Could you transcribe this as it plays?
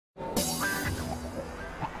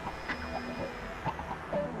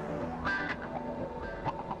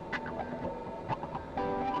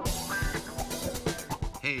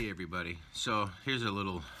everybody. So here's a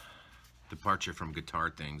little departure from guitar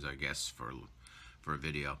things, I guess, for a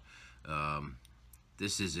video.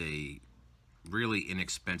 This is a really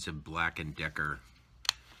inexpensive Black & Decker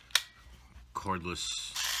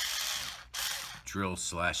cordless drill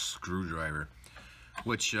 / screwdriver,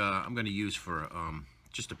 which I'm going to use for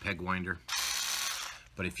just a peg winder.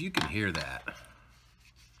 But if you can hear that,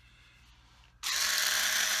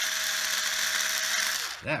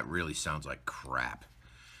 that really sounds like crap.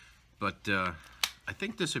 But I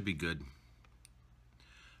think this would be good,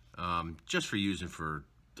 just for using to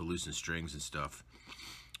loosen strings and stuff.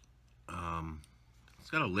 It's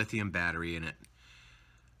got a lithium battery in it,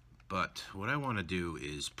 but what I want to do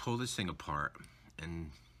is pull this thing apart and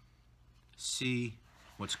see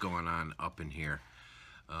what's going on up in here.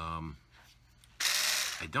 I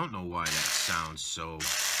don't know why that sounds so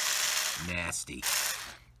nasty.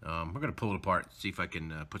 We're going to pull it apart, see if I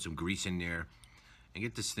can put some grease in there and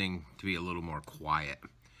get this thing to be a little more quiet.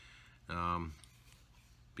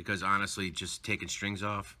 Because honestly, just taking strings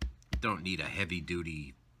off, don't need a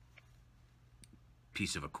heavy-duty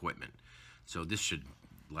piece of equipment. So this should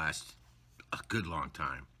last a good long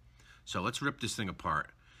time. So let's rip this thing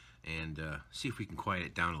apart and see if we can quiet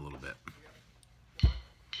it down a little bit.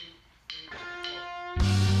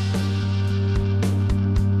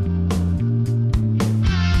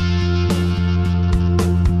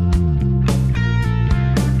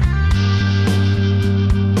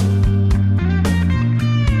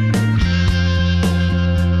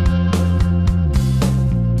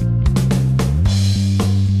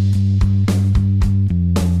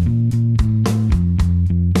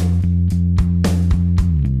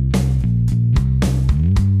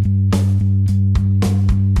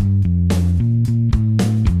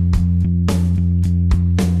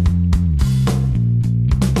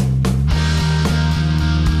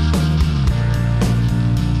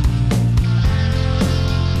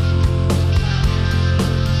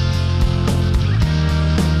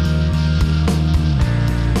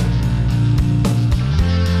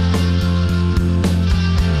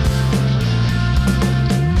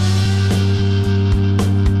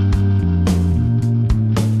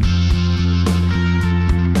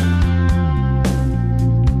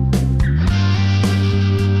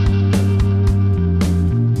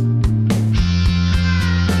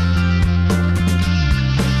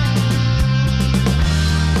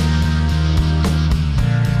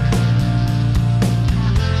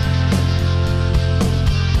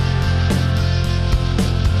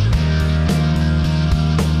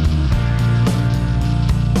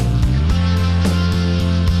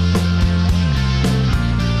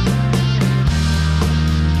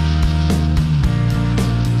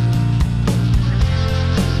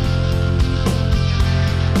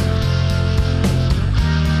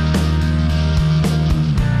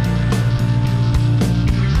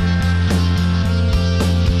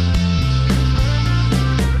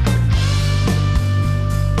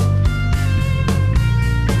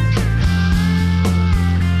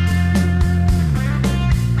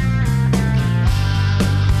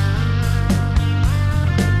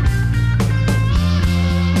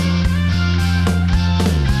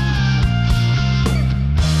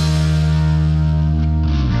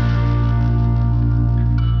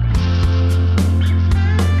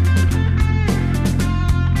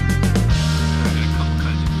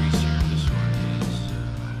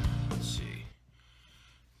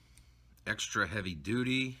 Extra heavy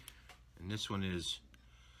duty, and this one is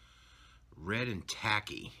red and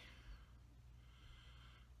tacky.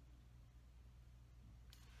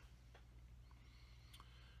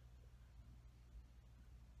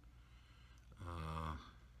 I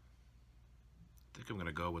think I'm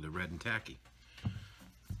gonna go with a red and tacky.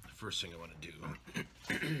 The first thing I want to do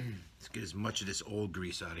is get as much of this old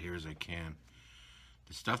grease out of here as I can.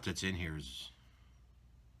 The stuff that's in here is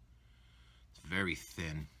very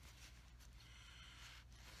thin.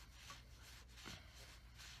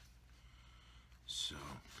 So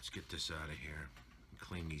let's get this out of here and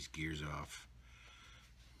clean these gears off.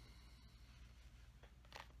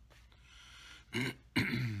 There's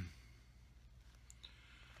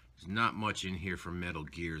not much in here for metal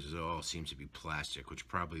gears. It all seems to be plastic, which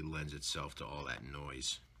probably lends itself to all that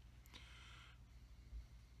noise.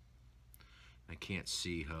 I can't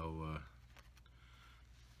see how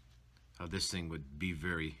this thing would be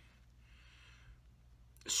very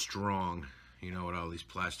strong. You know, with all these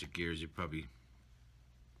plastic gears, you probably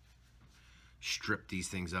strip these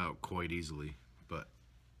things out quite easily, but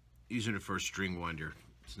using it for a string winder,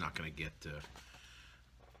 it's not going to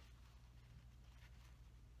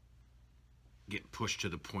get pushed to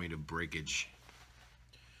the point of breakage.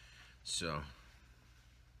 So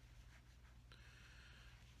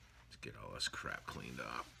Get all this crap cleaned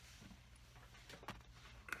up.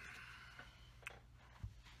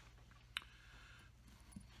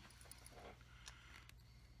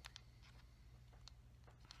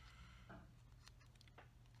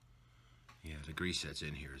 Yeah, the grease that's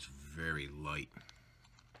in here is very light.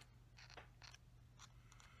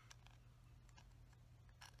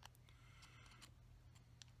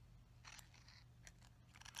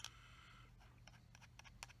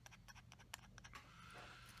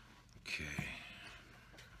 Okay.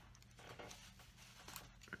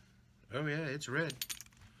 Oh yeah, it's red.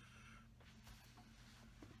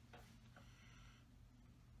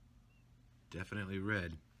 Definitely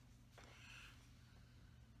red.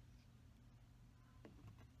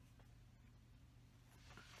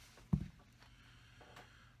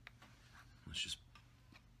 Let's just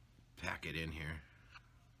pack it in here.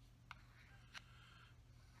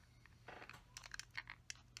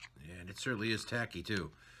 Yeah, and it certainly is tacky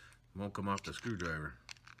too. Won't come off the screwdriver.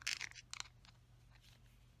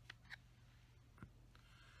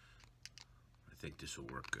 I think this will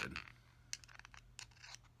work good.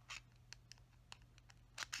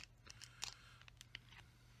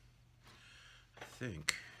 I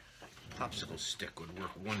think a popsicle stick would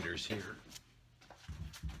work wonders here.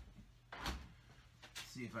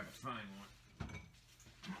 Let's see if I can find one.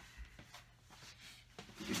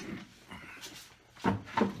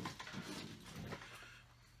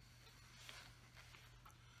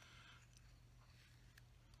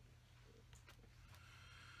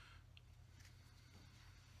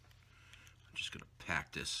 I'm just gonna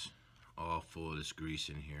pack this all full of this grease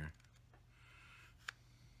in here.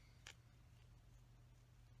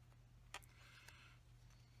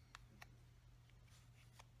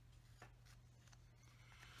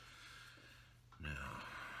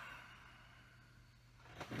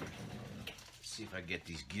 See if I get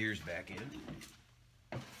these gears back in.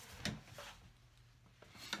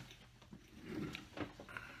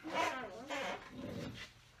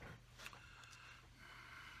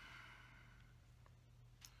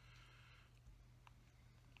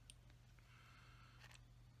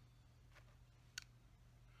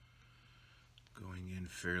 Going in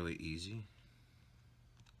fairly easy.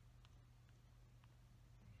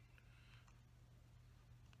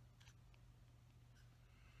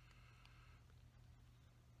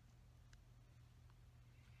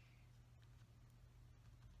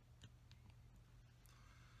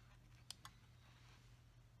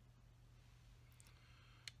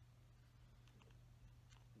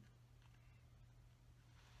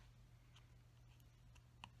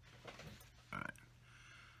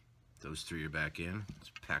 Those three are back in.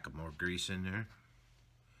 Let's pack up more grease in there.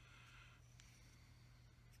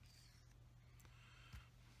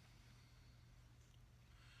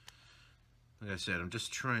 Like I said, I'm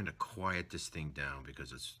just trying to quiet this thing down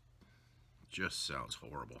because it just sounds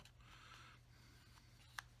horrible.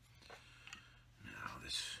 Now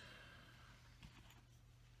this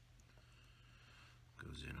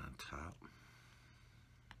goes in on top.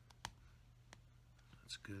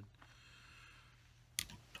 That's good.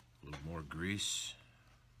 A little more grease.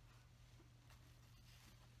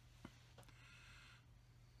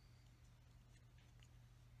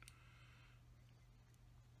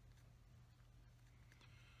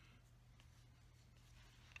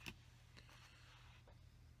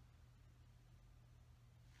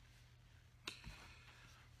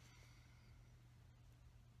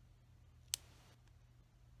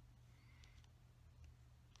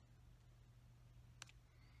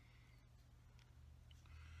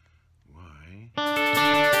 Why?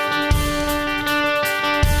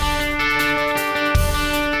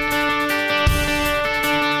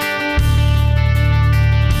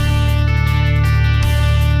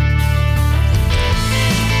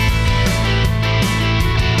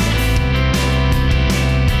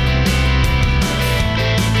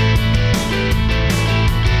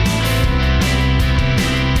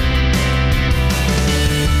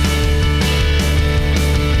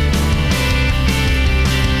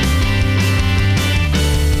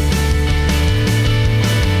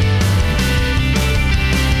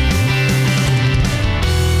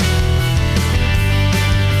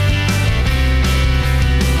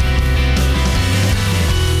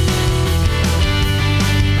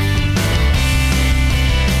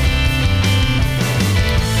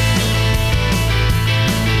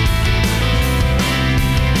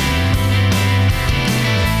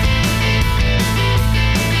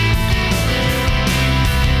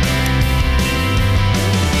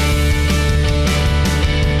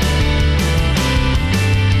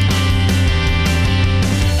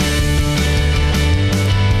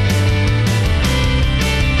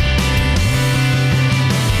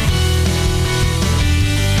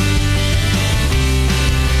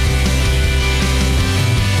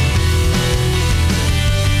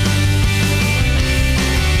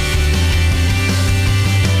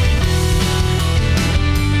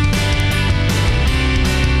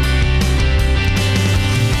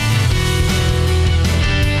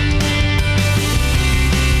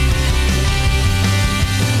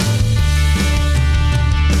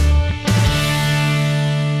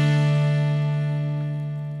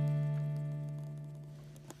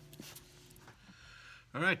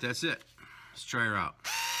 All right, that's it. Let's try her out.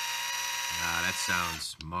 Ah, that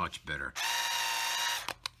sounds much better.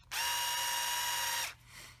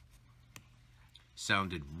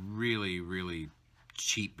 Sounded really, really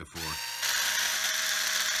cheap before.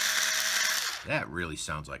 That really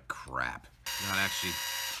sounds like crap. Not actually,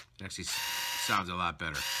 it actually sounds a lot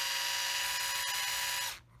better.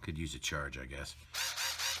 Could use a charge, I guess.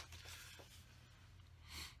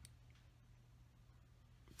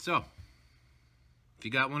 So, if you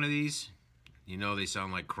got one of these, you know they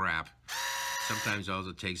sound like crap. Sometimes all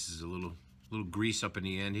it takes is a little grease up in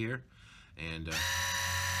the end here, and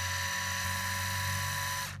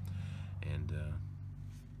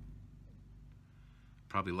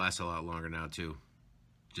probably lasts a lot longer now too.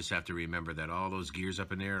 Just have to remember that all those gears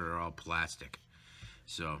up in there are all plastic,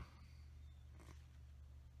 so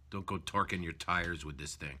don't go torquing your tires with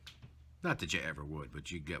this thing. Not that you ever would,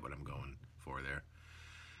 but you get what I'm going for there.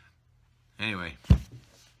 Anyway,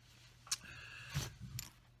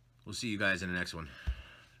 we'll see you guys in the next one.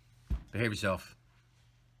 Behave yourself.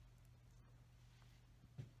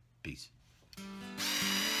 Peace.